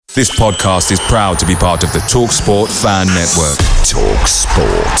This podcast is proud to be part of the TalkSport Fan Network.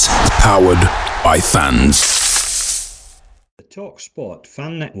 TalkSport. Powered by fans. The TalkSport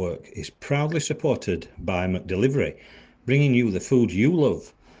Fan Network is proudly supported by McDelivery, bringing you the food you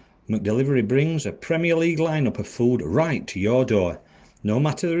love. McDelivery brings a Premier League lineup of food right to your door. No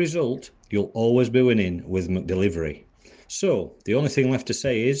matter the result, you'll always be winning with McDelivery. So, the only thing left to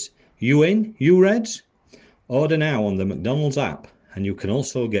say is, you in, you Reds? Order now on the McDonald's app, and you can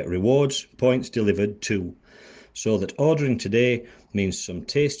also get rewards points delivered too, so that ordering today means some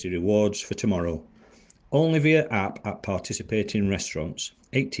tasty rewards for tomorrow. Only via app at participating restaurants.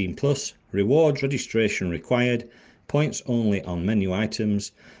 18 plus, rewards registration required, points only on menu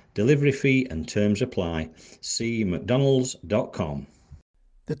items, delivery fee and terms apply. See mcdonalds.com.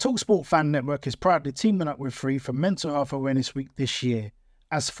 The TalkSport Fan Network is proudly teaming up with Free for Mental Health Awareness Week this year.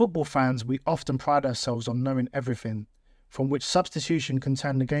 As football fans, we often pride ourselves on knowing everything, from which substitution can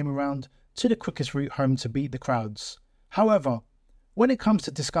turn the game around to the quickest route home to beat the crowds. However, when it comes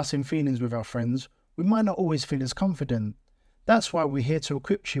to discussing feelings with our friends, we might not always feel as confident. That's why we're here to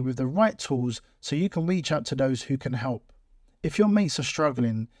equip you with the right tools so you can reach out to those who can help. If your mates are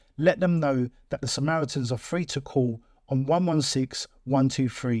struggling, let them know that the Samaritans are free to call on 116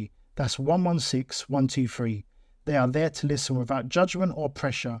 123. That's 116 123. They are there to listen without judgment or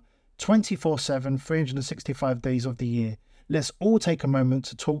pressure, 24/7, 365 days of the year. Let's all take a moment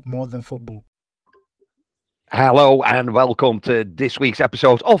to talk more than football. Hello and welcome to this week's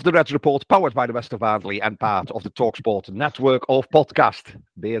episode of the Reds Report, powered by the West of Ardley and part of the TalkSport network of podcast.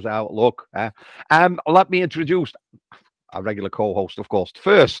 Beers out, look. Let me introduce our regular co-host, of course.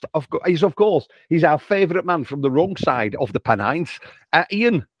 First, he's our favourite man from the wrong side of the Pennines,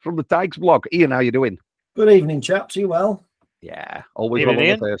 Ian from the Tigers blog. Ian, how you doing? Good evening, chaps. You well? Yeah, always well on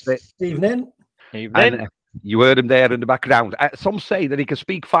the Thursday. Evening. And, you heard him there in the background. Some say that he can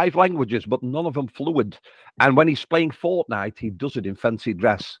speak 5 languages, but none of them fluent. And when he's playing Fortnite, he does it in fancy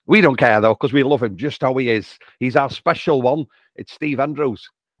dress. We don't care, though, because we love him just how he is. He's our special one. It's Steve Andrews.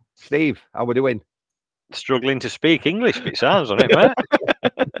 Steve, how we doing? Struggling to speak English, it sounds on it, mate.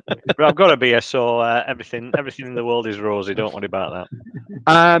 But I've got to be here, so everything in the world is rosy. Don't worry about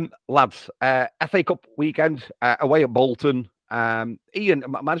that. Lads, FA Cup weekend away at Bolton. Ian,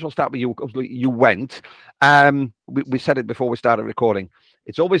 might as well start with you. You went. We said it before we started recording.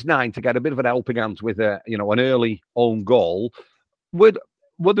 It's always nice to get a bit of an helping hand with an early own goal. Were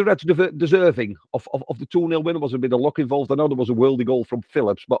the Reds deserving of the 2-0 win? Was a bit of luck involved? I know there was a worldie goal from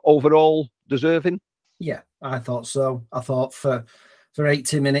Phillips, but overall deserving? Yeah, I thought so. I thought for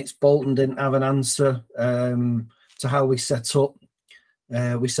 80 minutes, Bolton didn't have an answer to how we set up.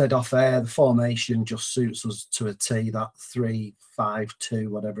 We said off air, the formation just suits us to a T, that 3-5-2,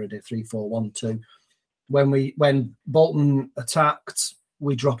 whatever it is, 3-4-1-2. When Bolton attacked,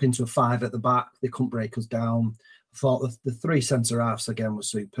 we drop into a 5 at the back. They couldn't break us down. I thought the 3 centre-halves again were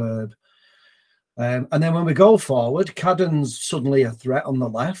superb. And then when we go forward, Cadden's suddenly a threat on the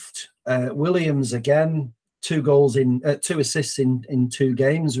left. Williams again, 2 assists in 2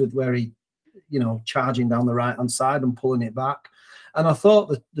 games with where he, charging down the right-hand side and pulling it back. And I thought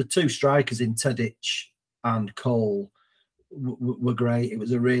that the 2 strikers in Tedic and Cole were great. It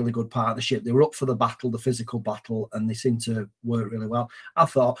was a really good partnership. They were up for the battle, the physical battle, and they seemed to work really well. I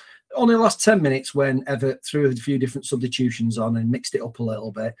thought only the last 10 minutes when Everett threw a few different substitutions on and mixed it up a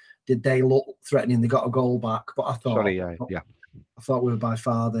little bit, did they look threatening? They got a goal back. But I thought, I thought we were by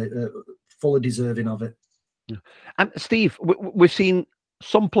far fully deserving of it. Yeah. And Steve, we've seen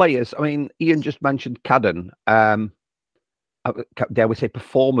some players. I mean, Ian just mentioned Cadden. Dare we say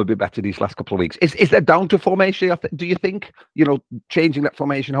perform a bit better these last couple of weeks? Is that down to formation? Do you think changing that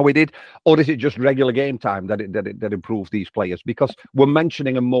formation how we did, or is it just regular game time that improved these players? Because we're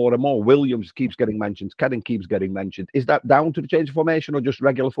mentioning them more and more. Williams keeps getting mentioned. Cadden keeps getting mentioned. Is that down to the change of formation or just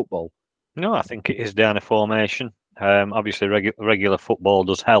regular football? No, I think it is down to formation. Obviously, regular football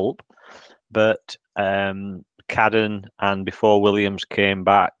does help, but Cadden and before Williams came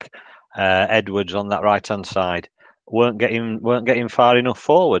back, Edwards on that right hand side weren't getting far enough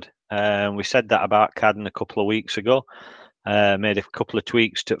forward. We said that about Cadden a couple of weeks ago. Made a couple of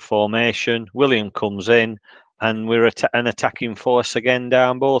tweaks to formation. William comes in, and we're an attacking force again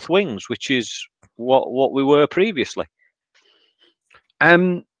down both wings, which is what we were previously.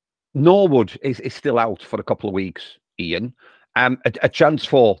 Norwood is still out for a couple of weeks, Ian. A chance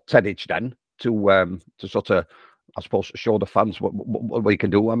for Tedic then to sort of, I suppose, show the fans what we can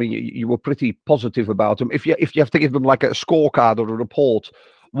do. I mean, you were pretty positive about them. If you have to give them like a scorecard or a report,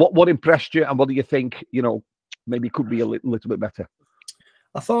 what impressed you and what do you think, maybe could be a little bit better?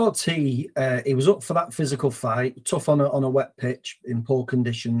 I thought he was up for that physical fight, tough on a wet pitch in poor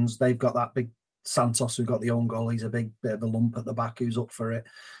conditions. They've got that big Santos who got the own goal. He's a big bit of a lump at the back who's up for it,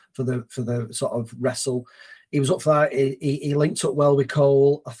 for the sort of wrestle. He was up for that. He linked up well with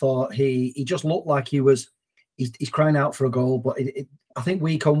Cole. I thought he just looked like he's crying out for a goal. But I think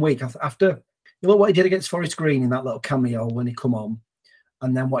week on week, after you look what he did against Forest Green in that little cameo when he come on,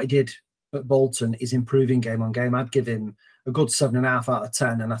 and then what he did at Bolton is improving game on game. I'd give him a good 7.5 out of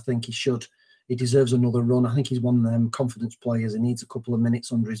 10, and I think he deserves another run. I think he's one of them confidence players. He needs a couple of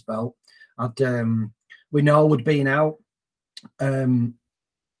minutes under his belt. We know Wood being out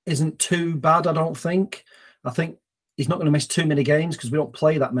isn't too bad, I don't think. I think he's not going to miss too many games because we don't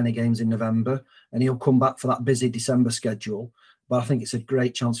play that many games in November, and he'll come back for that busy December schedule. But I think it's a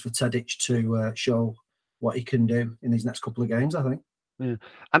great chance for Tedic to show what he can do in these next couple of games, I think. Yeah.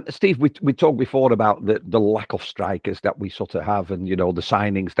 And Steve, we talked before about the lack of strikers that we sort of have, and the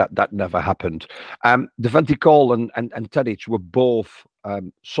signings that never happened. Devante Cole and Tedic were both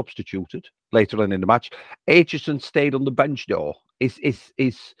substituted later on in the match. Aitchison stayed on the bench though.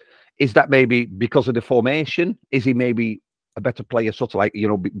 Is that maybe because of the formation? Is he maybe a better player, sort of like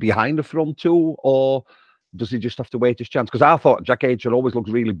behind the front two, or does he just have to wait his chance? Because I thought Jack Aitchison always looked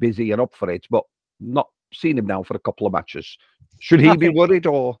really busy and up for it, but not seen him now for a couple of matches. Should he be worried,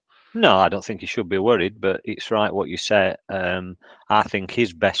 or? No, I don't think he should be worried, but it's right what you say. I think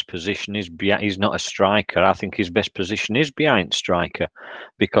his best position is he's not a striker. I think his best position is behind striker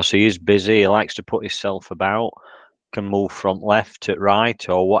because he is busy. He likes to put himself about, can move from left to right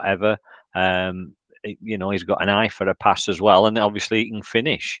or whatever. He's got an eye for a pass as well, and obviously he can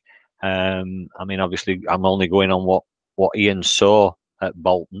finish. Obviously I'm only going on what Ian saw at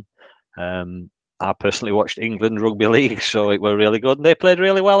Bolton. I personally watched England Rugby League, so it were really good. And they played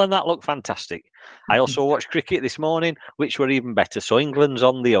really well, and that looked fantastic. I also watched cricket this morning, which were even better. So England's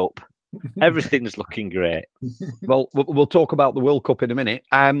on the up. Everything's looking great. Well, we'll talk about the World Cup in a minute.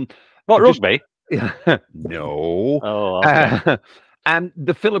 Rugby? No. Oh, okay. And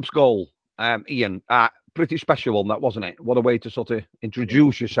the Phillips goal, Ian, pretty special one, that wasn't it? What a way to sort of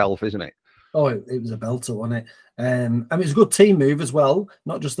introduce yourself, isn't it? Oh, it was a belter, wasn't it? It was a good team move as well,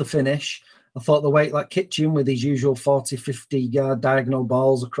 not just the finish. I thought the way, like Kitchen with his usual 40, 50 yard diagonal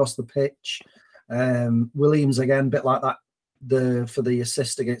balls across the pitch. Williams, again, a bit like that for the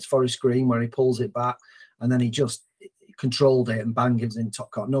assist against Forest Green, where he pulls it back and then he just controlled it and bang, gives in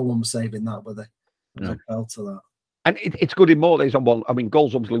top corner. No one was saving that, were they? It was a belter, that. And it's good in more ways on one. I mean,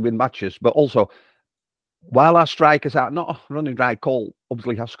 goals obviously win matches, but also while our strikers are not running right, Cole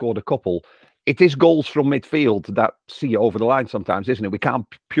obviously has scored a couple. It is goals from midfield that see it over the line sometimes, isn't it? We can't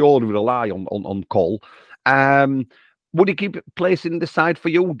purely rely on Cole. Would he keep placing the side for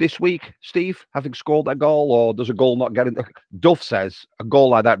you this week, Steve, having scored that goal, or does a goal not guarantee? Duff says a goal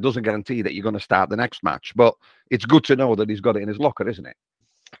like that doesn't guarantee that you're going to start the next match, but it's good to know that he's got it in his locker, isn't it?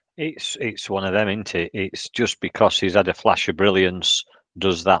 It's one of them, isn't it? It's just because he's had a flash of brilliance,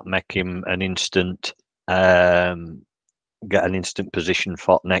 does that make him an instant get an instant position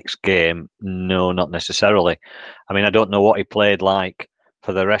for next game? No, not necessarily. I mean, I don't know what he played like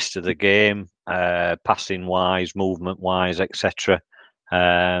for the rest of the game, passing wise, movement wise, etc.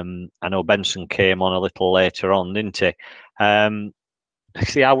 I know Benson came on a little later on, didn't he?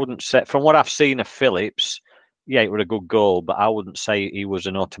 See, I wouldn't say, from what I've seen of Phillips, yeah, it was a good goal, but I wouldn't say he was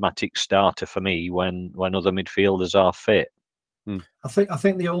an automatic starter for me when other midfielders are fit. I think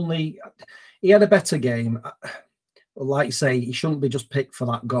he had a better game. Like you say, he shouldn't be just picked for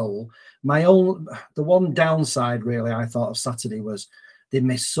that goal. The one downside really I thought of Saturday was they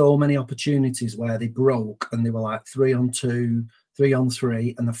missed so many opportunities where they broke and they were like 3-on-2,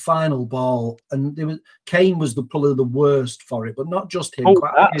 3-on-3, and the final ball, and Kane was probably the worst for it, but not just him.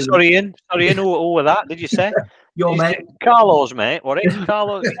 Sorry, Ian. Who were that? Did you say? Your mate, Carlo's mate. What is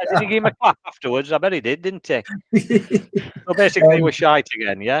Carlo? Did he give him a clap afterwards? I bet he did, didn't he? So basically, he was shite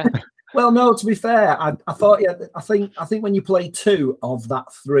again, yeah. Well, no. To be fair, I thought, yeah. I think when you play two of that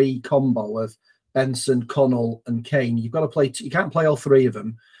three combo of Benson, Connell, and Kane, you've got to play. You can't play all three of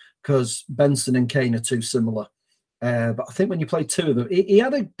them because Benson and Kane are too similar. But I think when you play two of them, he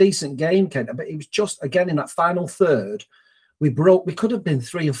had a decent game, Kane. But it was just again in that final third, we broke. We could have been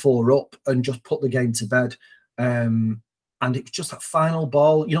 3 or 4 up and just put the game to bed. And it was just that final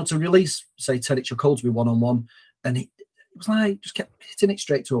ball, to release, say, Tedic or Cole to be 1-on-1, and it was like just kept hitting it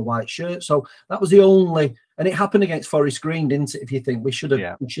straight to a white shirt. So that was the only, and it happened against Forest Green, didn't it? If you think we should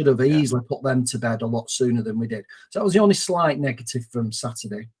have easily put them to bed a lot sooner than we did. So that was the only slight negative from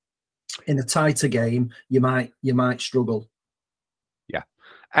Saturday. In a tighter game, you might struggle. Yeah.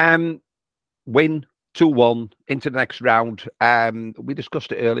 Win 2-1 into the next round. We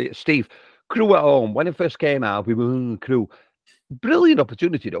discussed it earlier. Steve, Crew at home, when it first came out, we were Crew. Brilliant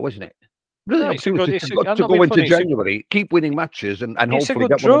opportunity, though, isn't it? Brilliant opportunity to go into January, keep winning matches, and hopefully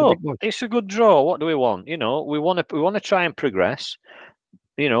get one of the big boys. It's a good draw. What do we want? You know, we want to try and progress.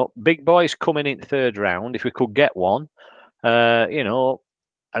 You know, big boys coming in third round. If we could get one, you know,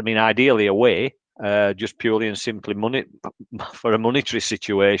 I mean, ideally away, just purely and simply money for a monetary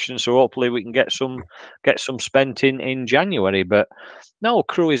situation. So hopefully we can get some spent in January. But no,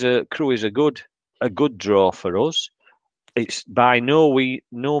 Crew is a good draw for us. It's by no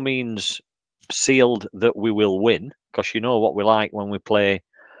means sealed that we will win, because you know what we like when we play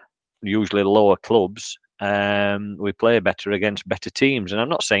usually lower clubs. We play better against better teams, and I'm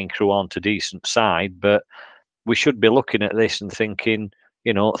not saying Crew aren't a decent side, but we should be looking at this and thinking,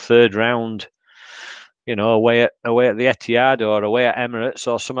 you know, third round, you know, away at the Etihad or away at Emirates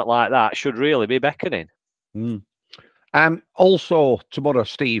or something like that should really be beckoning. Also tomorrow,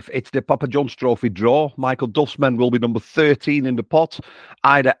 Steve, it's the Papa John's Trophy draw. Michael Duff's men will be number 13 in the pot.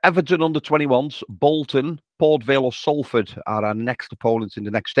 Either Everton under 21s, Bolton, Port Vale or Salford are our next opponents in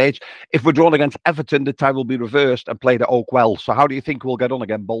the next stage. If we're drawn against Everton, the tie will be reversed and played at Oakwell. So how do you think we'll get on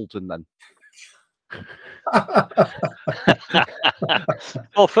against Bolton then?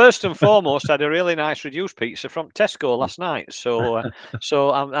 Well, first and foremost, I had a really nice reduced pizza from Tesco last night, so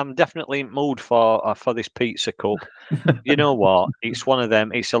I'm definitely in mood for this pizza cup. You know what? It's one of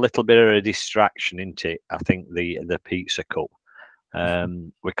them. It's a little bit of a distraction, isn't it? I think the pizza cup.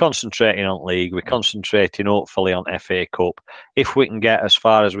 We're concentrating on league. We're concentrating hopefully on FA Cup. If we can get as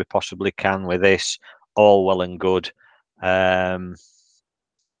far as we possibly can with this, all well and good.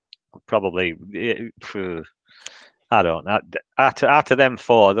 Probably, I don't know. Out of them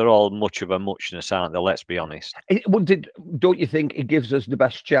four, they're all much of a muchness, aren't they? Let's be honest. Don't you think it gives us the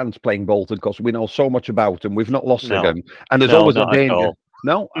best chance playing Bolton, because we know so much about them? We've not lost again, and there's always a danger.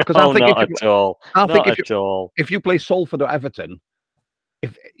 No, because I think not at all. If you play Salford or Everton,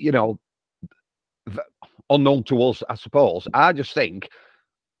 if you know, unknown to us, I suppose. I just think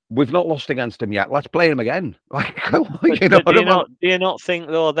we've not lost against them yet. Let's play them again. Do you not think,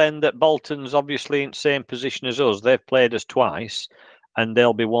 though, then, that Bolton's obviously in the same position as us? They've played us twice, and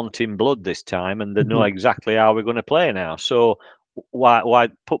they'll be wanting blood this time, and they know exactly how we're going to play now. So why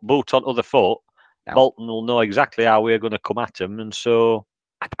put boot on other foot? No. Bolton will know exactly how we're going to come at them, and so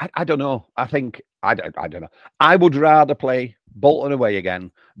I don't know. I think I don't know. I would rather play Bolton away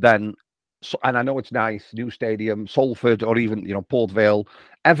again than. And I know it's nice, new stadium, Salford, or even, you know, Port Vale,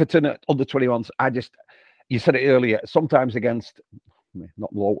 Everton at under 21s. You said it earlier, sometimes against not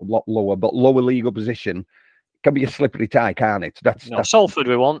lower, but lower league opposition, can be a slippery tie, can't it? That's Salford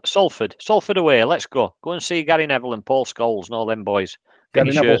we want. Salford away. Let's go. Go and see Gary Neville and Paul Scholes and all them boys. Get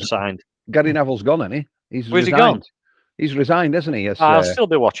his shirt signed. Gary Neville's gone, hasn't he? Where's he gone? He's resigned, hasn't he? I'll still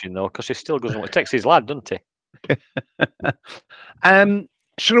be watching though, because he still doesn't want to text his lad, doesn't he?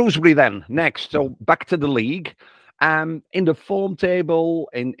 Shrewsbury then next. So back to the league. In the form table,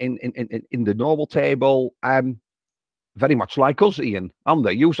 in the normal table, very much like us, Ian. I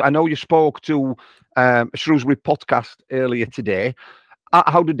know you spoke to Shrewsbury podcast earlier today.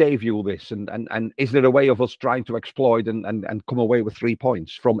 How do they view this? And is there a way of us trying to exploit and come away with 3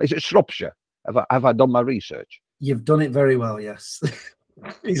 points from? Is it Shropshire? Have I done my research? You've done it very well. Yes.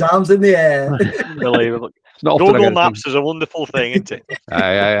 His arms in the air. Unbelievable. Google Maps is a wonderful thing, isn't it?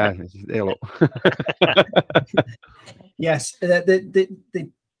 Yeah. Yes, they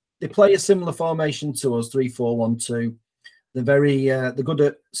play a similar formation to us, 3-4-1-2. They're good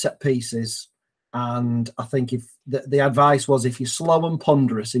at set pieces, and I think if the advice was, if you're slow and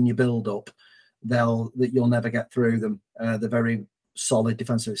ponderous in your build up, you'll never get through them. They're very solid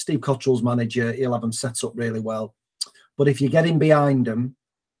defensively. Steve Cottrell's manager, he'll have them set up really well. But if you're getting behind them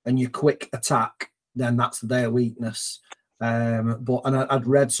and you quick attack, then that's their weakness. I'd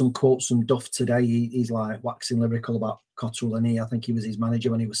read some quotes from Duff today. He's like waxing lyrical about Cottrell, and I think he was his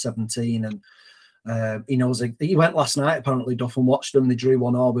manager when he was 17, and he knows. He went last night apparently, Duff, and watched them. They drew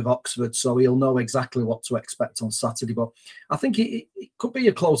 1-1 with Oxford, so he'll know exactly what to expect on Saturday. But I think it could be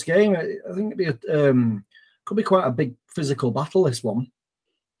a close game. I think could be quite a big physical battle, this one.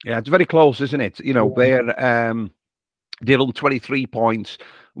 Yeah, it's very close, isn't it? You know, they're on 23 points.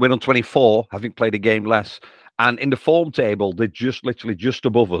 We're on 24, having played a game less. And in the form table, they're literally just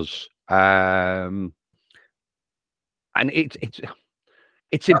above us. And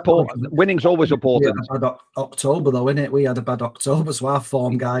it's important. Winning's always important. We had a bad October, though, innit? We had a bad October, so our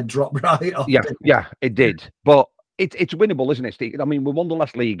form guide dropped right off. Yeah, it did. But it's winnable, isn't it, Steve? I mean, we won the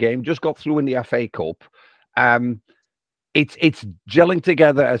last league game, just got through in the FA Cup. it's gelling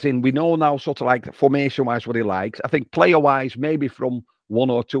together, as in we know now sort of like formation wise what he likes. I think player wise, maybe from 1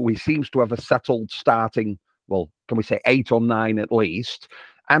 or 2, he seems to have a settled starting. Well, can we say 8 or 9 at least?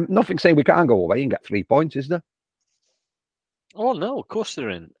 Nothing saying we can't go away and get 3 points, is there? Oh no, of course there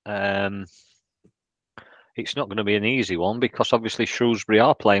isn't. It's not going to be an easy one because obviously Shrewsbury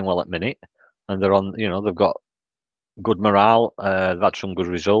are playing well at minute, and they're on. They've got good morale. They've had some good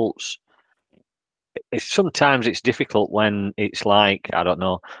results. Sometimes it's difficult when it's like, I don't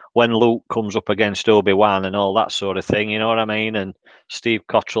know, when Luke comes up against Obi-Wan and all that sort of thing, you know what I mean? And Steve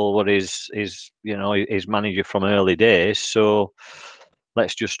Cottrell was his manager from early days. So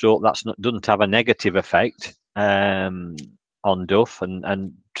let's just hope doesn't have a negative effect on Duff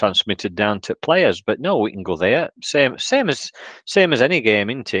and transmitted down to players. But no, we can go there. Same as any game,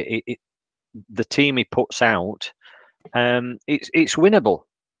 isn't it? The team he puts out, it's winnable.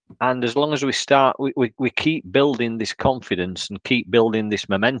 And as long as we keep building this confidence and keep building this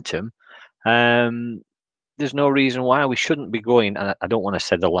momentum, there's no reason why we shouldn't be going. And I don't want to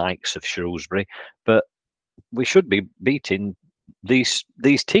say the likes of Shrewsbury, but we should be beating these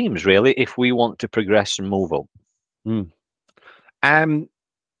teams really if we want to progress and move up.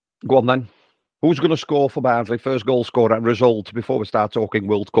 Go on then. Who's going to score for Barnsley? First goal scorer and result before we start talking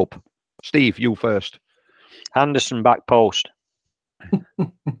World Cup. Steve, you first. Anderson back post.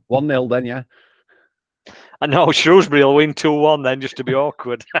 1-0 then, yeah. I know Shrewsbury will win 2-1 then, just to be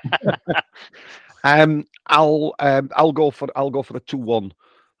awkward. I'll go for a 2-1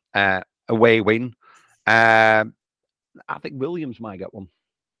 away win. I think Williams might get one.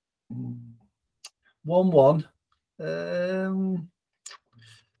 1-1.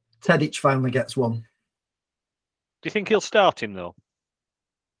 Tedic finally gets one. Do you think he'll start him though?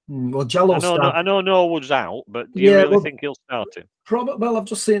 Well, Jallow. I know Norwood's out, but do you really think he'll start him? Probably. Well, I've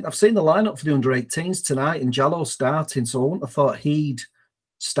seen the lineup for the under-18s tonight, and Jallow starting, so I wouldn't have thought he'd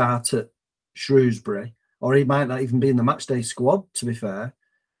start at Shrewsbury, or he might not even be in the matchday squad. To be fair,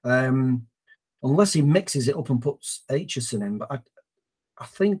 unless he mixes it up and puts Aitchison in, but I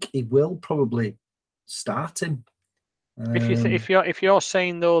think he will probably start him. If you're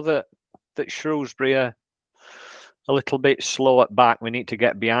saying though that Shrewsbury are a little bit slow at back, we need to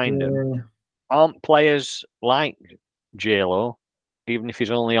get behind them. Aren't players like JLo, even if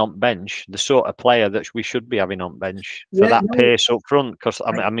he's only on bench, the sort of player that we should be having on bench for pace up front? Because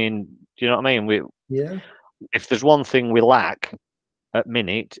I mean, do you know what I mean? If there's one thing we lack at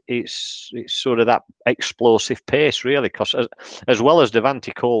minute, it's sort of that explosive pace, really. Because as well as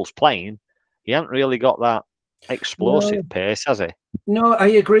Devante Cole's playing, he hasn't really got that explosive pace, has he? No, I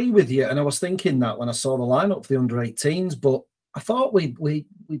agree with you, and I was thinking that when I saw the lineup for the under-18s, but I thought we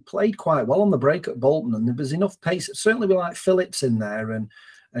played quite well on the break at Bolton, and there was enough pace. Certainly, we like Phillips in there and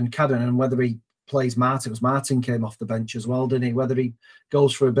Cadden, and whether he plays Martin, because Martin came off the bench as well, didn't he? Whether he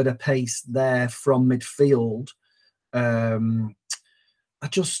goes for a bit of pace there from midfield, I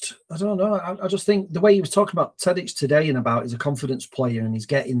don't know. I just think the way he was talking about Tedic today and about he's a confidence player and he's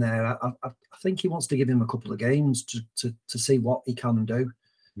getting there. I think he wants to give him a couple of games to see what he can do.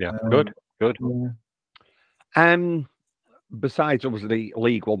 Yeah, good. Yeah. Besides, obviously,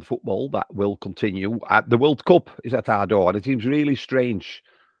 League One football that will continue. The World Cup is at our door, and it seems really strange.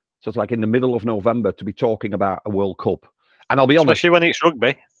 So it's like in the middle of November to be talking about a World Cup. And I'll be honest, especially when it's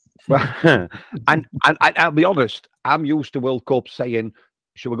rugby. and I'll be honest, I'm used to World Cup saying,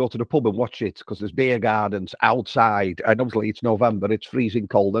 should we go to the pub and watch it? Because there's beer gardens outside, and obviously it's November, it's freezing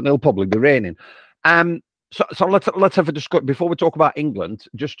cold, and it'll probably be raining. So let's have a discussion before we talk about England.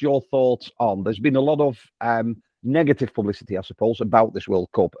 Just your thoughts on. There's been a lot of negative publicity, I suppose, about this World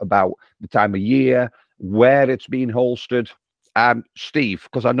Cup, about the time of year, where it's been hosted. Steve,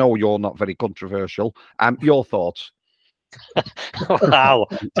 because I know you're not very controversial. Your thoughts. Wow,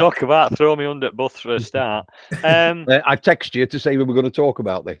 talk about throw me under the bus for a start. I texted you to say we were going to talk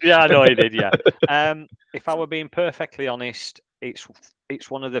about this. Yeah, I know you did. Yeah. If I were being perfectly honest, it's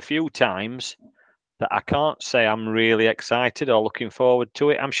one of the few times that I can't say I'm really excited or looking forward to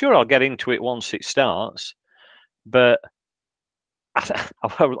it. I'm sure I'll get into it once it starts, but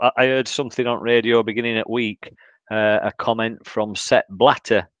I heard something on radio beginning at week, a comment from Sepp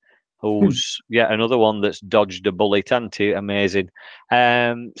Blatter, who's yet another one that's dodged a bullet, hasn't he? Amazing.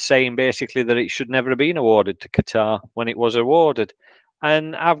 Saying basically that it should never have been awarded to Qatar when it was awarded.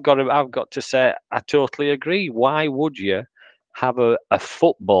 And I've got to say, I totally agree. Why would you have a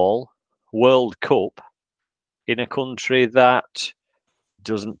football World Cup in a country that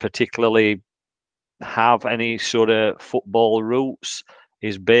doesn't particularly have any sort of football roots,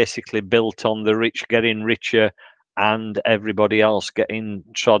 is basically built on the rich getting richer and everybody else getting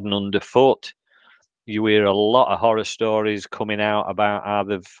trodden underfoot? you hear a lot of horror stories coming out about how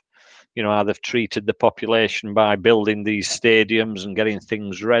they've treated the population by building these stadiums and getting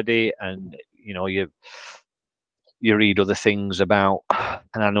things ready, and you read other things about,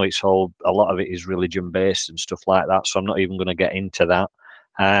 and I know a lot of it is religion based and stuff like that, so I'm not even going to get into that.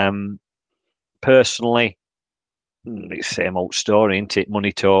 Personally, it's the same old story, isn't it?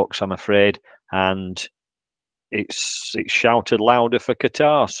 Money talks, I'm afraid, and it's shouted louder for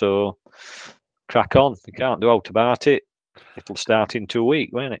Qatar, so crack on. You can't do out about it. It'll start in 2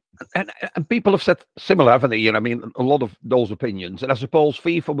 weeks, won't it? And people have said similar, haven't they? I mean, a lot of those opinions. And I suppose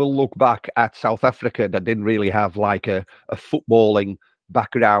FIFA will look back at South Africa that didn't really have like a footballing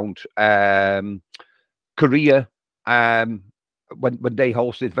background. Korea, when they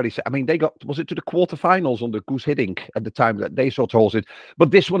hosted, they got, was it to the quarterfinals under Goose Hiddink at the time that they sort of hosted?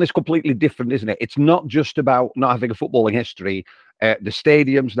 But this one is completely different, isn't it? It's not just about not having a footballing history. The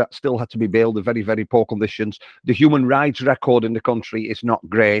stadiums that still had to be built in very, very poor conditions. The human rights record in the country is not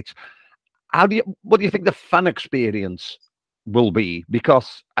great. What do you think the fan experience will be?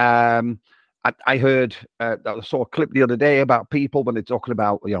 Because I heard, I saw a clip the other day about people when they're talking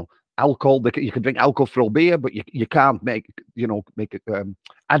about, alcohol. You can drink alcohol through beer, but you can't make it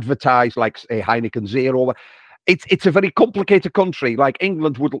advertise like a Heineken Zero. It's a very complicated country. Like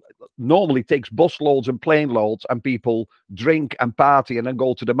England would normally takes bus loads and plane loads, and people drink and party and then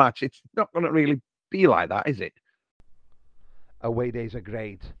go to the match. It's not going to really be like that, is it? Away days are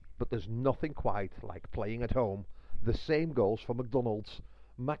great, but there's nothing quite like playing at home. The same goes for McDonald's.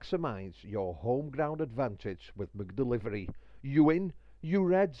 Maximise your home ground advantage with McDelivery. You in? You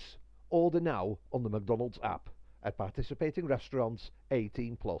Reds? Order now on the McDonald's app. At participating restaurants,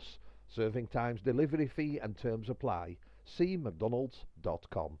 18+. Serving times, delivery fee and terms apply. See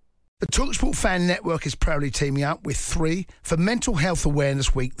mcdonalds.com. The TalkSport Fan Network is proudly teaming up with 3 for Mental Health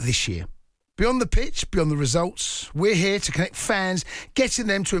Awareness Week this year. Beyond the pitch, beyond the results, we're here to connect fans, getting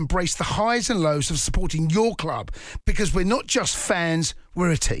them to embrace the highs and lows of supporting your club, because we're not just fans,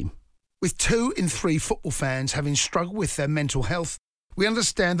 we're a team. With 2 in 3 football fans having struggled with their mental health, we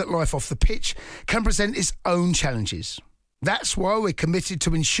understand that life off the pitch can present its own challenges. That's why we're committed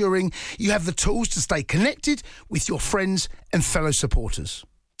to ensuring you have the tools to stay connected with your friends and fellow supporters.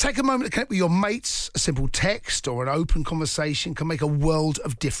 Take a moment to connect with your mates. A simple text or an open conversation can make a world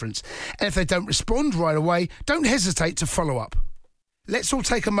of difference. And if they don't respond right away, don't hesitate to follow up. Let's all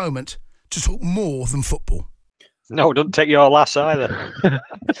take a moment to talk more than football. No, don't take your lass either.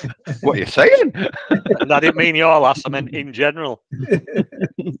 What are you saying? And I didn't mean your lass, I meant in general.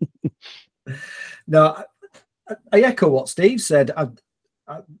 No, I echo what Steve said.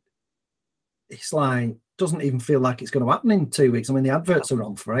 It's like, doesn't even feel like it's going to happen in 2 weeks. I mean, the adverts are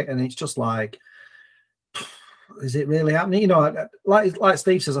on for it, and it's just like, is it really happening? Like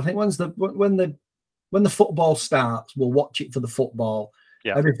Steve says, I think when the football starts, we'll watch it for the football.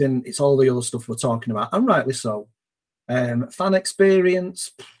 Yeah. Everything, it's all the other stuff we're talking about, and rightly so. Fan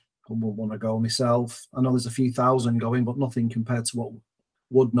experience, I wouldn't want to go myself. I know there's a few thousand going, but nothing compared to what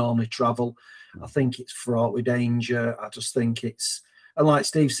would normally travel. I think it's fraught with danger. I just think it's, and like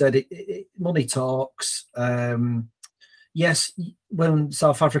Steve said, money talks. Yes, when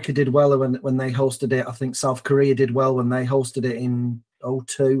South Africa did well when they hosted it, I think South Korea did well when they hosted it in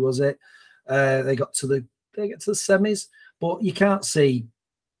 2002, was it? They got to the semis, but you can't see.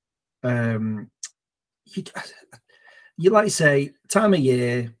 You like you say, time of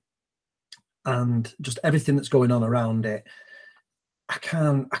year and just everything that's going on around it. I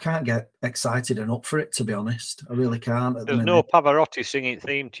can't get excited and up for it, to be honest. I really can't. There's no Pavarotti singing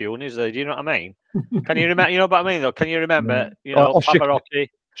theme tune, is there? Do you know what I mean? Can you remember? You know what I mean, though? Can you remember? Pavarotti.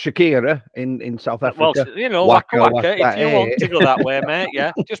 Shakira in South Africa. Well, waka, if you want to go that way, mate.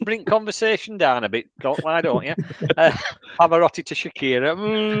 Yeah, just bring conversation down a bit. Why don't you? Pavarotti to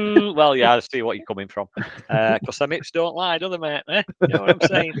Shakira. Well, yeah, I see what you're coming from. Because the hips don't lie, do they, mate? You know what I'm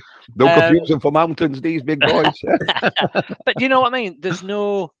saying? Don't confuse them for mountains, these big boys. But you know what I mean? There's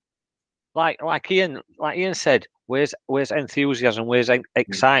no like Ian said. Where's enthusiasm? Where's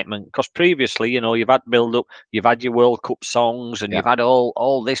excitement? Because previously, you've had build up, you've had your World Cup songs, and you've had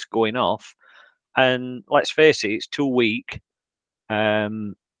all this going off. And let's face it, it's 2 weeks.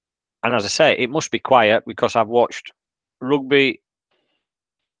 And as I say, it must be quiet because I've watched rugby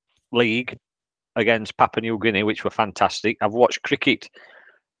league against Papua New Guinea, which were fantastic. I've watched cricket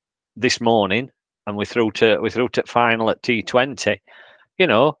this morning, and we're through to final at T20.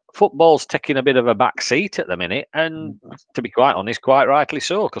 Football's taking a bit of a back seat at the minute, and to be quite honest, quite rightly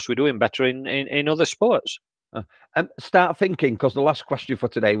so, because we're doing better in other sports. And start thinking, because the last question for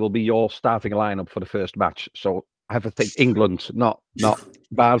today will be your starting lineup for the first match. So I have to think England, not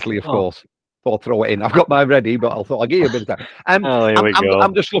Barnsley, of course. thought I'd throw it in. I've got mine ready, but I thought I'll give you a bit of time. Here we go.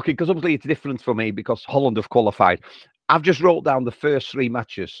 I'm just looking, because obviously it's different for me because Holland have qualified. I've just wrote down the first 3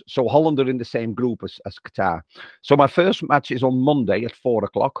 matches. So Holland are in the same group as Qatar. So my first match is on Monday at 4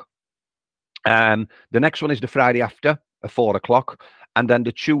 o'clock. The next one is the Friday after at 4 o'clock. And then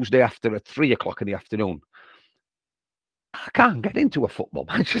the Tuesday after at 3 o'clock in the afternoon. I can't get into a football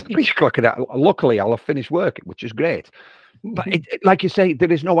match at 3 o'clock. Luckily, I'll have finished working, which is great. But like you say,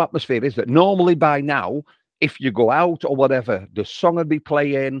 there is no atmosphere, is there? Normally by now, if you go out or whatever, the song would be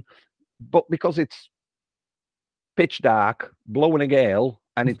playing. But because it's pitch dark, blowing a gale,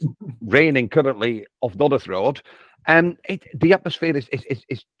 and it's raining currently off Dodder Road, and the atmosphere is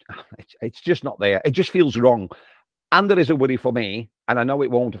it's just not there. It just feels wrong. And there is a worry for me, and I know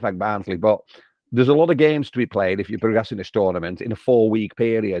it won't affect Barnsley, but there's a lot of games to be played if you progress in this tournament in a 4-week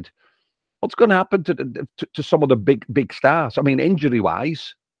period. What's going to happen to some of the big stars? I mean,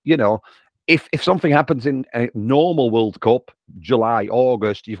 injury-wise, you know, if something happens in a normal World Cup, July,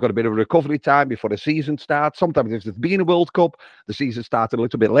 August, you've got a bit of a recovery time before the season starts. Sometimes if there's been a World Cup, the season started a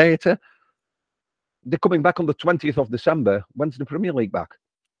little bit later. They're coming back on the 20th of December. When's the Premier League back?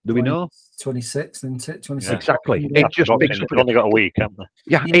 Do we know? 26th, isn't it? 26th. Exactly. Yeah, It just they've only got a week, haven't they?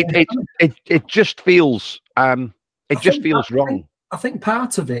 Yeah, it just feels wrong. I think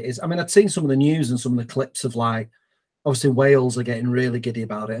part of it is, I mean, I'd seen some of the news and some of the clips of, like, obviously Wales are getting really giddy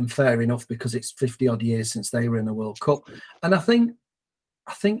about it, and fair enough, because it's 50 odd years since they were in the World Cup. And I think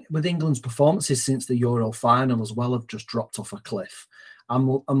with England's performances since the Euro final as well have just dropped off a cliff. I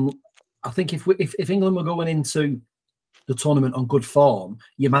think if England were going into the tournament on good form,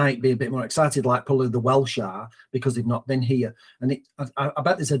 you might be a bit more excited, like probably the Welsh are, because they've not been here. And I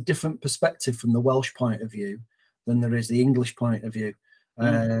bet there's a different perspective from the Welsh point of view than there is the English point of view.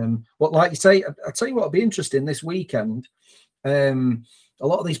 But like you say, I'll tell you what will be interesting this weekend. A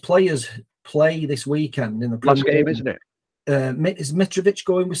lot of these players play this weekend in the last game, isn't it? Is Mitrovic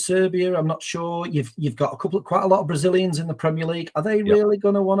going with Serbia? I'm not sure. You've got quite a lot of Brazilians in the Premier League. Are they really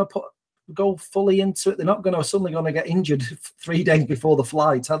going to want to go fully into it? They're not suddenly going to get injured 3 days before the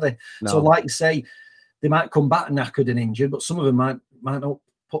flight, are they? No. So, like you say, they might come back knackered and injured, but some of them might not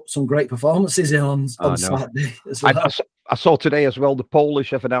put some great performances in on Saturday as well. I saw today as well, the Polish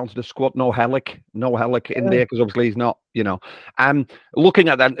have announced the squad, no Helik in there, because obviously he's not, you know. Looking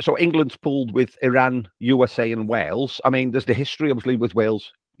at that, so England's pooled with Iran, USA and Wales. I mean, there's the history, obviously, with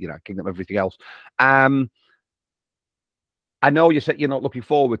Wales, you know, Kingdom, everything else. I know you said you're not looking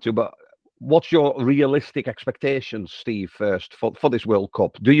forward to, but what's your realistic expectations, Steve, first, for this World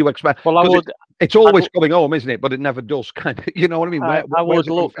Cup? Do you expect... Well, it's always coming home, isn't it? But it never does, kind of, you know what I mean? I would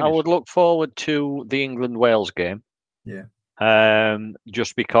look forward to the England-Wales game. Yeah.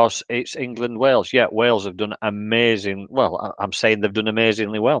 Just because it's England-Wales. Yeah, Wales have done amazing. Well, I'm saying they've done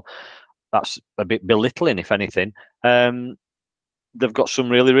amazingly well. That's a bit belittling, if anything. They've got some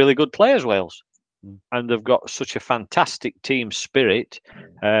really, really good players, Wales. And they've got such a fantastic team spirit.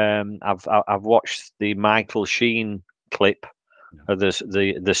 I've watched the Michael Sheen clip of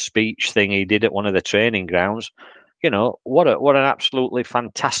the speech thing he did at one of the training grounds. You know, what an absolutely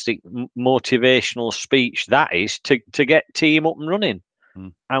fantastic motivational speech that is to get team up and running.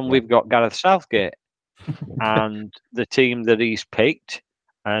 And we've got Gareth Southgate and the team that he's picked.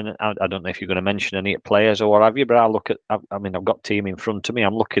 And I don't know if you're going to mention any players or what have you, but I've got team in front of me.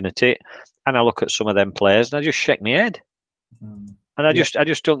 I'm looking at it, and I look at some of them players, and I just shake my head. And I just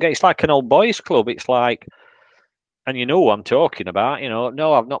don't get. It's like an old boys' club. It's like, and you know who I'm talking about. You know,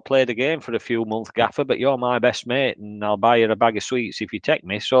 no, I've not played a game for a few months, Gaffer, but you're my best mate, and I'll buy you a bag of sweets if you take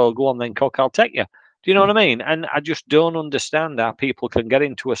me. So go on then, Cock, I'll take you. Do you know what I mean? And I just don't understand how people can get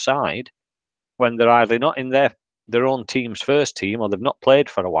into a side when they're either not in their own team's first team, or they've not played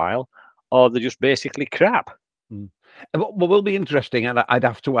for a while, or they're just basically crap. What will be interesting, and I'd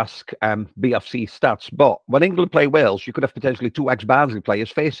have to ask BFC stats, but when England play Wales, you could have potentially 2 ex-Barnsley players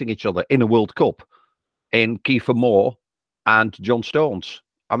facing each other in a World Cup, in Kiefer Moore and John Stones.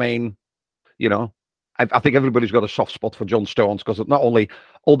 I mean, you know, I think everybody's got a soft spot for John Stones, because not only,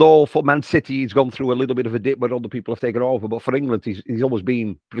 although for Man City he's gone through a little bit of a dip where other people have taken over, but for England he's always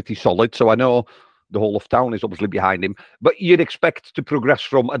been pretty solid. So I know the whole of town is obviously behind him, but you'd expect to progress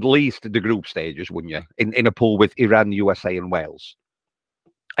from at least the group stages, wouldn't you? In a pool with Iran, USA, and Wales.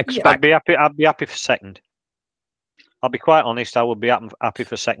 I'd be happy for second. I'll be quite honest. I would be happy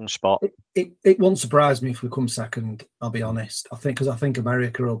for second spot. It won't surprise me if we come second. I'll be honest. I think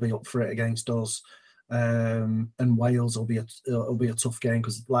America will be up for it against us, and Wales will be a tough game,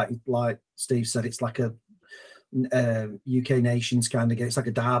 because like Steve said, it's like a UK nations kind of game. It's like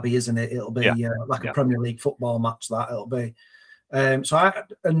a derby, isn't it? It'll be like a Premier League football match. It'll be. And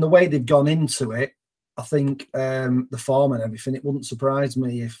the way they've gone into it, I think the form and everything, it wouldn't surprise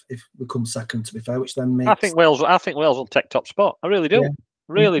me if we come second, to be fair, which then makes... I think Wales will take top spot. I really do.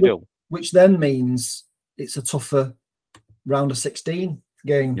 Do. Which then means it's a tougher round of 16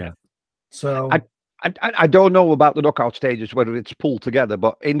 game. Yeah. So I don't know about the knockout stages, whether it's pulled together,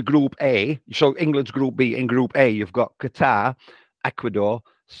 but in Group A, so England's Group B, in Group A, you've got Qatar, Ecuador,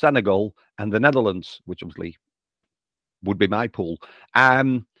 Senegal, and the Netherlands, which obviously would be my pool.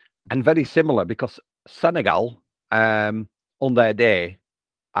 And very similar, because Senegal, on their day,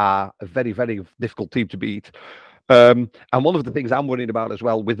 are a very, very difficult team to beat. And one of the things I'm worried about as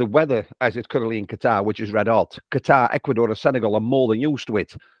well, with the weather as it's currently in Qatar, which is red hot, Qatar, Ecuador, and Senegal are more than used to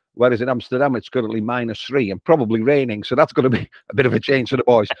it. Whereas in Amsterdam, it's currently -3 and probably raining. So that's going to be a bit of a change for the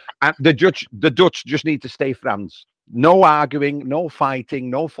boys. And the Dutch just need to stay friends. No arguing, no fighting,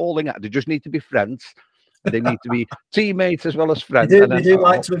 no falling out. They just need to be friends. They need to be teammates as well as friends. They do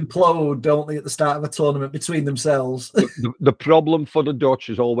like to implode, don't they, at the start of a tournament between themselves? The problem for the Dutch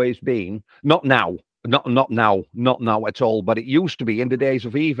has always been, not now at all, but it used to be in the days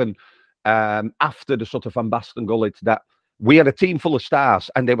of even after the sort of Van Basten Gullit, that we had a team full of stars,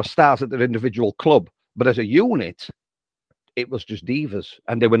 and they were stars at their individual club. But as a unit, it was just divas,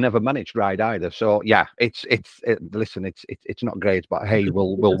 and they were never managed right either. So yeah, it's not great, but hey,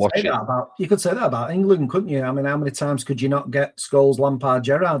 we'll watch it. You could say that about England, couldn't you? I mean, how many times could you not get Scholes, Lampard,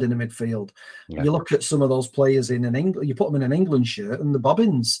 Gerrard in the midfield? Yeah. You look at some of those players in an England, you put them in an England shirt, and the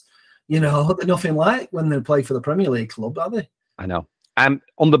bobbins, they're nothing like when they play for the Premier League club, are they? I know.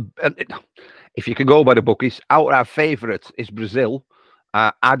 If you can go by the bookies, our favourites is Brazil,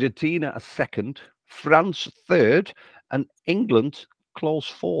 Argentina as second, France third, and England close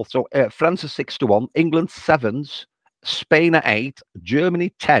fourth. So France is 6-1, England 7s, Spain at 8, Germany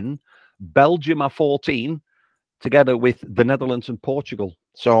 10, Belgium are 14, together with the Netherlands and Portugal.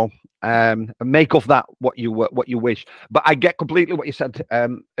 So make of that what you wish. But I get completely what you said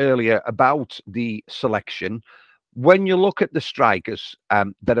earlier about the selection. When you look at the strikers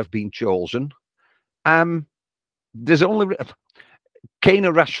that have been chosen, there's only Kane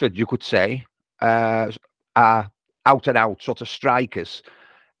and Rashford, you could say, are out and out sort of strikers.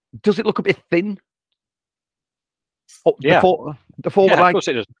 Does it look a bit thin? Yeah, the forward line. Of course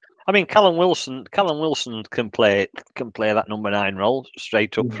it does. I mean, Callum Wilson can play that number 9 role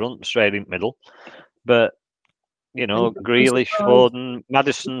straight up front, straight in middle. But Grealish, Foden,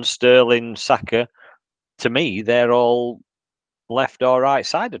 Maddison, Sterling, Saka, to me, they're all left or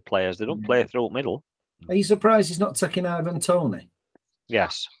right-sided players. They don't play through middle. Are you surprised he's not taking Ivan Toney?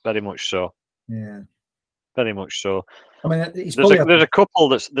 Yes, very much so. Yeah, very much so. I mean, there's a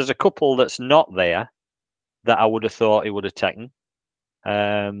couple that's not there that I would have thought he would have taken.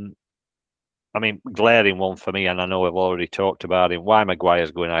 I mean, glaring one for me, and I know I've already talked about him. Why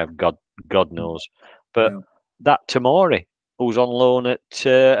Maguire's going, I have God knows. But that Tomori, who's on loan at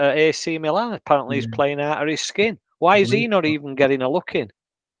AC Milan, apparently he's playing out of his skin. Why is he not even getting a look in?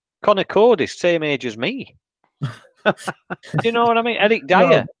 Connor Cody, same age as me. Do you know what I mean? Eric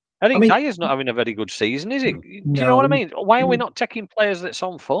Dyer. Dyer's not having a very good season, is he? Do you know what I mean? Why are we not taking players that's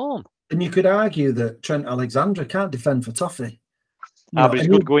on form? And you could argue that Trent Alexander can't defend for Toffee. But he's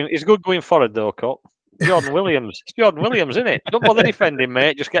good going forward though, Cup. Jordan Williams. It's Jordan Williams, isn't it? Don't bother defending,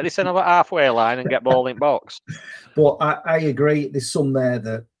 mate. Just get this in over halfway line and get ball in box. But I agree. There's some there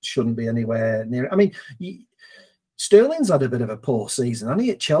that shouldn't be anywhere near it. I mean, Sterling's had a bit of a poor season, hasn't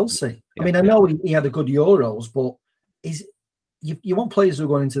he, at Chelsea? I mean, I know he had a good Euros, but you want players who are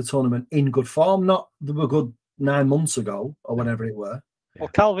going into the tournament in good form, not they were good 9 months ago or whenever it were. Well,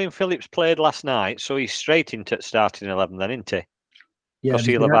 Calvin Phillips played last night, so he's straight into starting 11 then, isn't he? Yeah,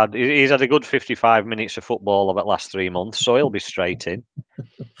 because he's had a good 55 minutes of football over the last 3 months, so he'll be straight in.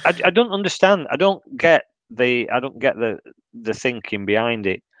 I don't understand. I don't get the thinking behind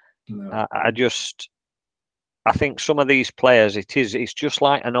it. No. I think some of these players, it's just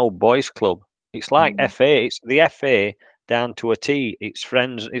like an old boys club. It's like FA. It's the FA down to a T. It's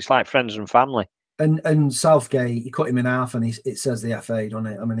friends. It's like friends and family. And Southgate, you cut him in half, and it says the FA, doesn't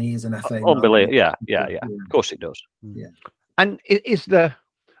it? I mean, he is an FA. Unbelievable. Yeah. Of course it does. Yeah. And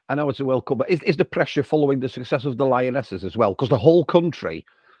I know it's a World Cup, but is the pressure following the success of the Lionesses as well? Because the whole country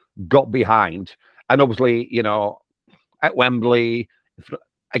got behind, and obviously, at Wembley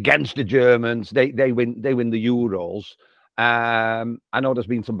against the Germans, they win the Euros. I know there's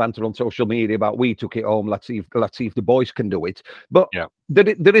been some banter on social media about we took it home. Let's see if the boys can do it. But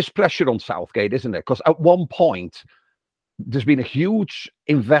there is pressure on Southgate, isn't there? Because at one point, there's been a huge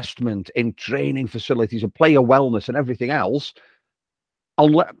investment in training facilities and player wellness and everything else.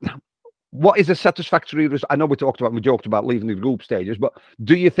 what is a satisfactory result? I know we joked about leaving the group stages, but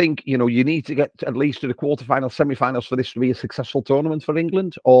do you think, you need to get at least to the quarterfinals, semi-finals for this to be a successful tournament for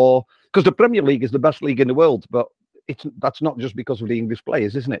England? Or because the Premier League is the best league in the world, but that's not just because of the English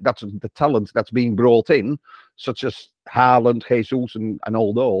players, isn't it? That's the talent that's being brought in, such as Haaland, Jesus, and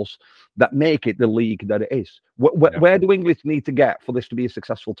all those that make it the league that it is. Where do England need to get for this to be a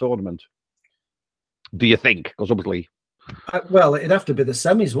successful tournament? Do you think? Because obviously. Well, it'd have to be the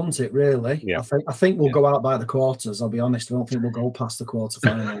semis, wouldn't it? Really? Yeah. I think we'll go out by the quarters. I'll be honest. I don't think we'll go past the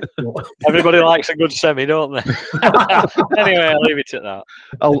quarterfinal. Everybody likes a good semi, don't they? Anyway, I'll leave it at that.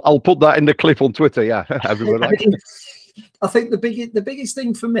 I'll put that in the clip on Twitter. Yeah, everyone likes it. I think the biggest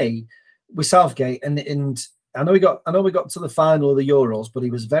thing for me with Southgate, and I know we got to the final of the Euros, but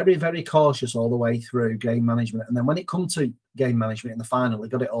he was very, very cautious all the way through game management. And then when it come to game management in the final, he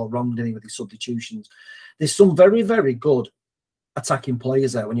got it all wrong, didn't he, with his substitutions? There's some very, very good attacking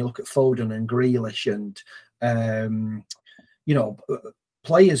players there when you look at Foden and Grealish and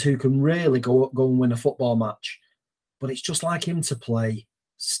players who can really go and win a football match. But it's just like him to play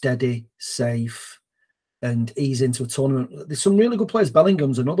steady, safe, and ease into a tournament. There's some really good players.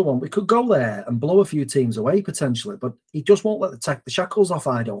 Bellingham's another one. We could go there and blow a few teams away potentially, but he just won't let the shackles off,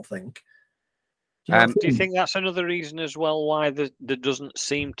 I don't think. Do you think that's another reason as well why there doesn't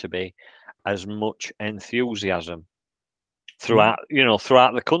seem to be as much enthusiasm throughout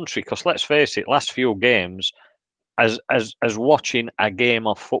the country? Because let's face it, last few games, as watching a game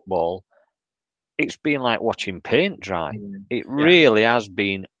of football, it's been like watching paint dry. It really has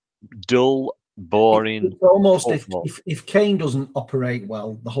been dull, boring. It's almost if Kane doesn't operate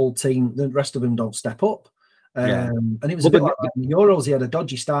well, the whole team, the rest of them don't step up. And it was a bit like that in the Euros. He had a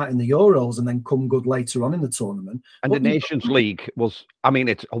dodgy start in the Euros and then come good later on in the tournament. And the Nations League was,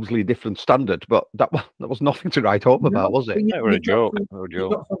 it's obviously a different standard, but that was nothing to write home about, was it? It was a joke.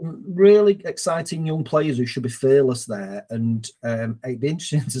 You've got some really exciting young players who should be fearless there, and it'd be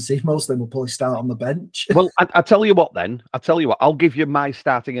interesting to see. Most of them will probably start on the bench. Well, I tell you what, I'll give you my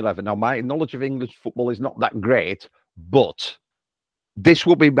starting 11. Now, my knowledge of English football is not that great, but this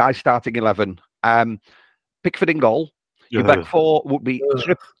will be my starting 11. Pickford in goal. Your back four would be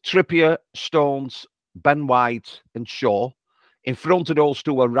Trippier, Stones, Ben White, and Shaw. In front of those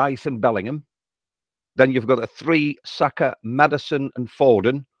two are Rice and Bellingham. Then you've got a 3, Saka, Maddison, and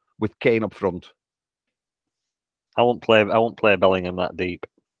Foden, with Kane up front. I won't play Bellingham that deep.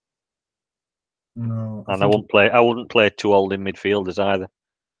 No, and I wouldn't play 2 holding midfielders either.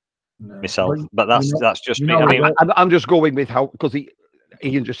 No. Myself, but that's just me. I'm just going with how, because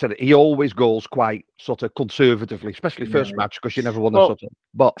Ian just said it. He always goes quite sort of conservatively, especially first match, because you never want to sort of.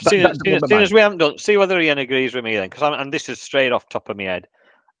 But seeing as we haven't done, see whether Ian agrees with me then, because and this is straight off top of my head.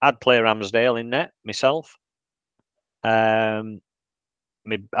 I'd play Ramsdale in net myself. I'd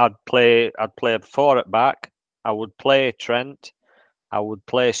play 4 at back. I would play Trent. I would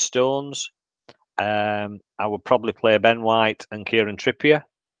play Stones. I would probably play Ben White and Kieran Trippier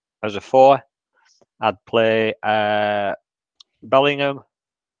as a 4. I'd play Bellingham,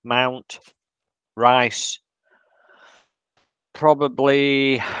 Mount, Rice,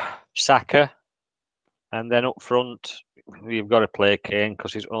 probably Saka, and then up front you've got to play Kane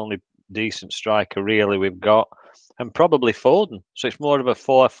because he's only decent striker really we've got, and probably Foden. So it's more of a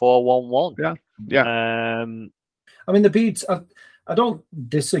 4-4-1-1. Yeah. I mean, the beats. I don't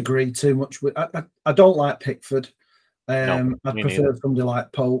disagree too much with. I don't like Pickford. I prefer somebody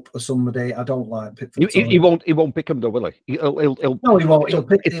like Pope or somebody. I don't like Pickford. He won't pick him though, will he? No, he won't.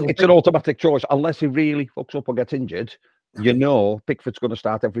 It's an automatic choice unless he really fucks up or gets injured. Pickford's going to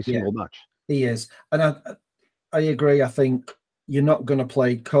start every single match. He is, and I agree. I think you're not going to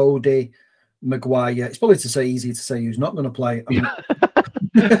play Cody, Maguire. It's probably easy to say who's not going to play. I mean,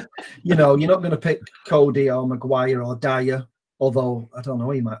 you're not going to pick Cody or Maguire or Dyer. Although, I don't know,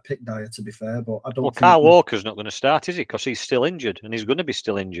 he might pick Dyer, to be fair, but I don't think... Kyle Walker's not going to start, is he? Because he's still injured, and he's going to be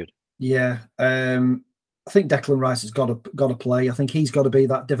still injured. Yeah. I think Declan Rice has got to play. I think he's got to be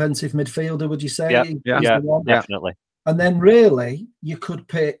that defensive midfielder, would you say? Yeah, definitely. And then, really, you could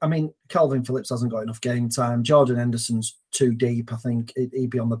pick... I mean, Calvin Phillips hasn't got enough game time. Jordan Henderson's too deep. I think he'd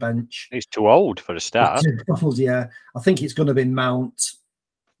be on the bench. He's too old for a start. Yeah. I think it's going to be Mount,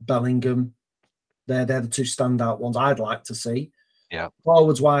 Bellingham... They're the 2 standout ones I'd like to see. Yeah.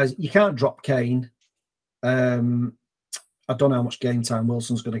 Forwards wise, you can't drop Kane. I don't know how much game time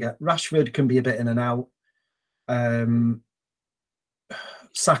Wilson's going to get. Rashford can be a bit in and out.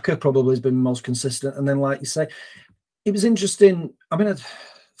 Saka probably has been most consistent. And then, like you say, it was interesting. I mean,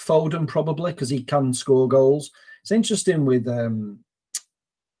 Foden probably because he can score goals. It's interesting with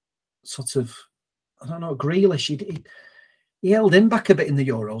sort of, I don't know, Grealish. He held him back a bit in the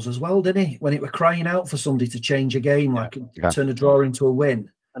Euros as well, didn't he? When it were crying out for somebody to change a game, like turn a draw into a win.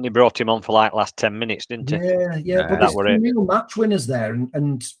 And he brought him on for like last 10 minutes, didn't he? Yeah. But there's some real match winners there,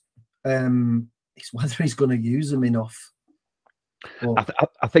 and it's whether he's going to use them enough.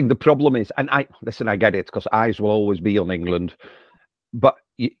 I think the problem is, and I get it, because eyes will always be on England, but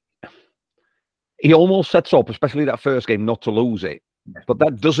he almost sets up, especially that first game, not to lose it. But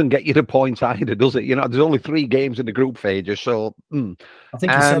that doesn't get you the points either, does it? There's only 3 games in the group stages, so I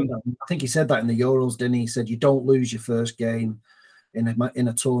think he said that. I think he said that in the Euros, didn't he? He said you don't lose your first game in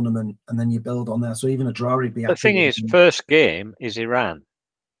a tournament, and then you build on that. So even a draw would be. The thing is, first game is Iran,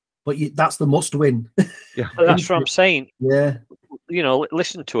 but that's the must win. Yeah, that's what I'm saying. Yeah,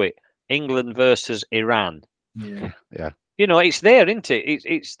 listen to it: England versus Iran. Yeah. It's there, isn't it?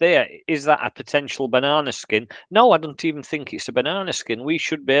 It's there. Is that a potential banana skin? No, I don't even think it's a banana skin. We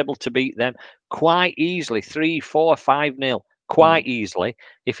should be able to beat them quite easily, 3-4, 5-0, quite easily,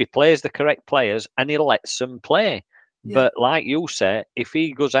 if he plays the correct players and he lets them play. Yeah. But like you say, if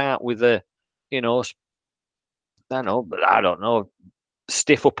he goes out with I don't know,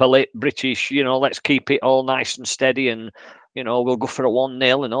 stiff upper lip British, let's keep it all nice and steady, and we'll go for a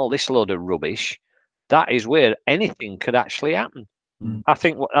 1-0 and all this load of rubbish. That is where anything could actually happen. I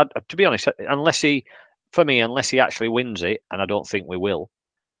think, to be honest, unless he actually wins it, and I don't think we will.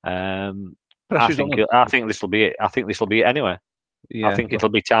 I think this will be it. I think this will be it anyway. Yeah, I think it'll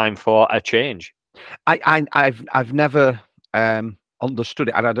be time for a change. I've never understood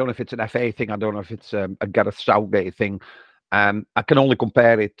it, and I don't know if it's an FA thing. I don't know if it's a Gareth Southgate thing. I can only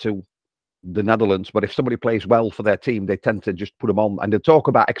compare it to the Netherlands, but if somebody plays well for their team, they tend to just put them on, and they talk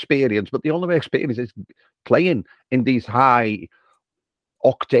about experience, but the only way experience is playing in these high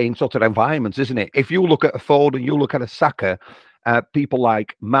octane sort of environments, isn't it? If you look at a Ford and you look at a Saka, people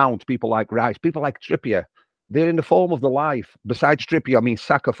like Mount, people like Rice, people like Trippier, they're in the form of their life. Besides Trippier, I mean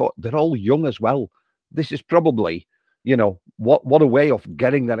Saka, they're all young as well. This is probably, what a way of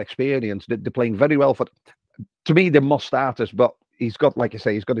getting that experience. They're playing very well to me, they're must starters, but he's got, like I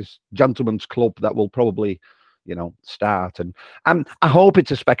say, he's got his gentleman's club that will probably, start. And I hope it's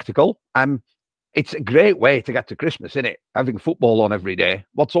a spectacle. It's a great way to get to Christmas, isn't it? Having football on every day.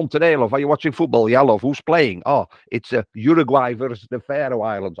 What's on today, love? Are you watching football? Yeah, love. Who's playing? Oh, it's Uruguay versus the Faroe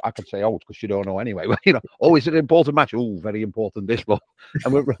Islands. I could say, because you don't know anyway. Is it an important match? Oh, very important, this one.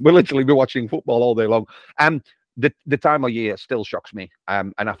 And we'll literally be watching football all day long. The time of year still shocks me.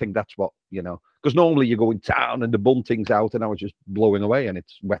 And I think that's what, because normally you go in town and the bunting's out, and I was just blowing away and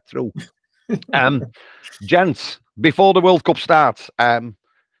it's wet through. Gents, before the World Cup starts,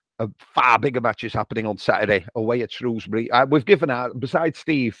 far bigger matches happening on Saturday away at Shrewsbury. We've given out, besides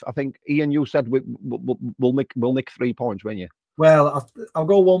Steve, I think Ian, you said we'll nick 3 points, won't you? Well, I'll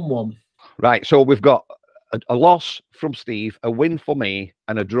go 1-1. Right, so we've got a loss from Steve, a win for me,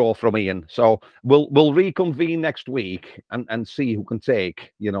 and a draw from Ian. So we'll reconvene next week and see who can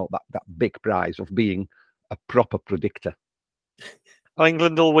take, that big prize of being a proper predictor.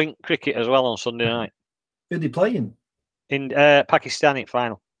 England will win cricket as well on Sunday night. Who are they playing? In Pakistani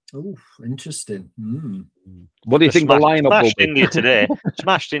final. Oh, interesting. What do you think the lineup will be? India today.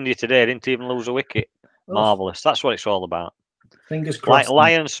 Smashed India today. Didn't even lose a wicket. Marvellous. That's what it's all about. Fingers crossed.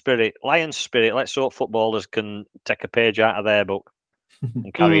 Lion spirit. Let's hope footballers can take a page out of their book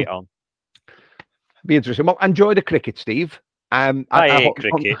and carry it on. Be interesting. Well, enjoy the cricket, Steve. I hate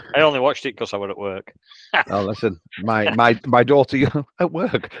cricket. I only watched it because I was at work. Oh, listen, my daughter at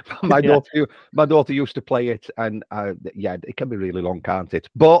work. My daughter used to play it, and it can be really long, can't it?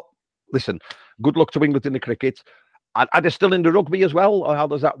 But listen, good luck to England in the cricket. Are they still in the rugby as well, or how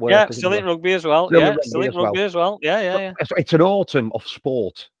does that work? Yeah, still in rugby as well. Yeah, still in rugby as well. Yeah. It's an autumn of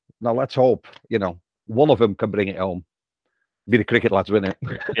sport. Now let's hope one of them can bring it home. Be the cricket lads, win it.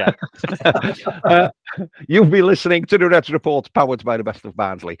 Yeah. You've been listening to the Reds Report, powered by the Best of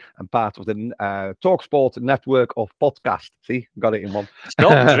Barnsley and part of the TalkSport network of podcasts. See, got it in one.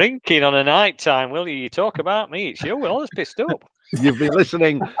 Stop drinking on a night time, will you? You talk about me. It's you. We're always pissed up. You've been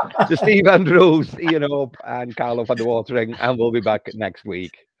listening to Steve Andrews, Ian Hope, and Carlo van der Watering, and we'll be back next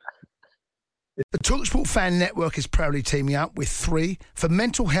week. The TalkSport Fan Network is proudly teaming up with 3 for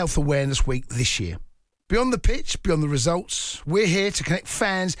Mental Health Awareness Week this year. Beyond the pitch, beyond the results, we're here to connect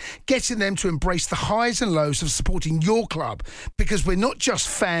fans, getting them to embrace the highs and lows of supporting your club, because we're not just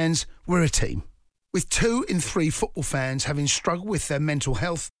fans, we're a team. With 2 in 3 football fans having struggled with their mental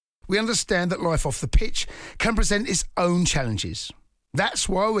health, we understand that life off the pitch can present its own challenges. That's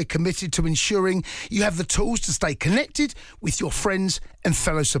why we're committed to ensuring you have the tools to stay connected with your friends and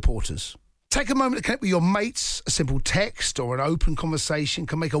fellow supporters. Take a moment to connect with your mates. A simple text or an open conversation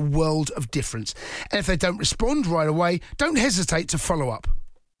can make a world of difference. And if they don't respond right away, don't hesitate to follow up.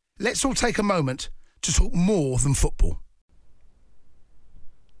 Let's all take a moment to talk more than football.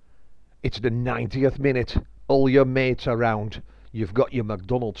 It's the 90th minute. All your mates around. You've got your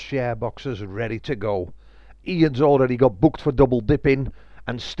McDonald's share boxes ready to go. Ian's already got booked for double dipping,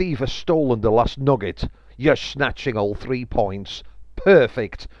 and Steve has stolen the last nugget. You're snatching all 3 points.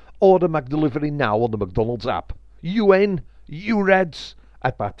 Perfect. Order McDelivery now on the McDonald's app. You in? You Reds?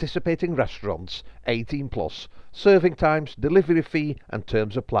 At participating restaurants. 18 plus. Serving times, delivery fee and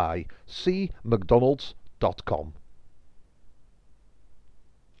terms apply. See mcdonalds.com.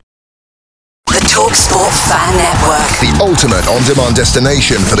 TalkSport Fan Network. The ultimate on-demand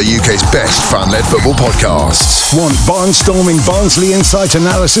destination for the UK's best fan-led football podcasts. Want barnstorming Barnsley insight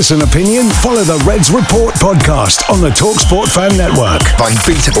analysis and opinion? Follow the Reds Report podcast on the TalkSport Fan Network.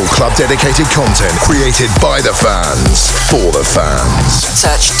 Unbeatable club-dedicated content created by the fans, for the fans.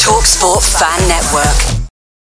 Search TalkSport Fan Network.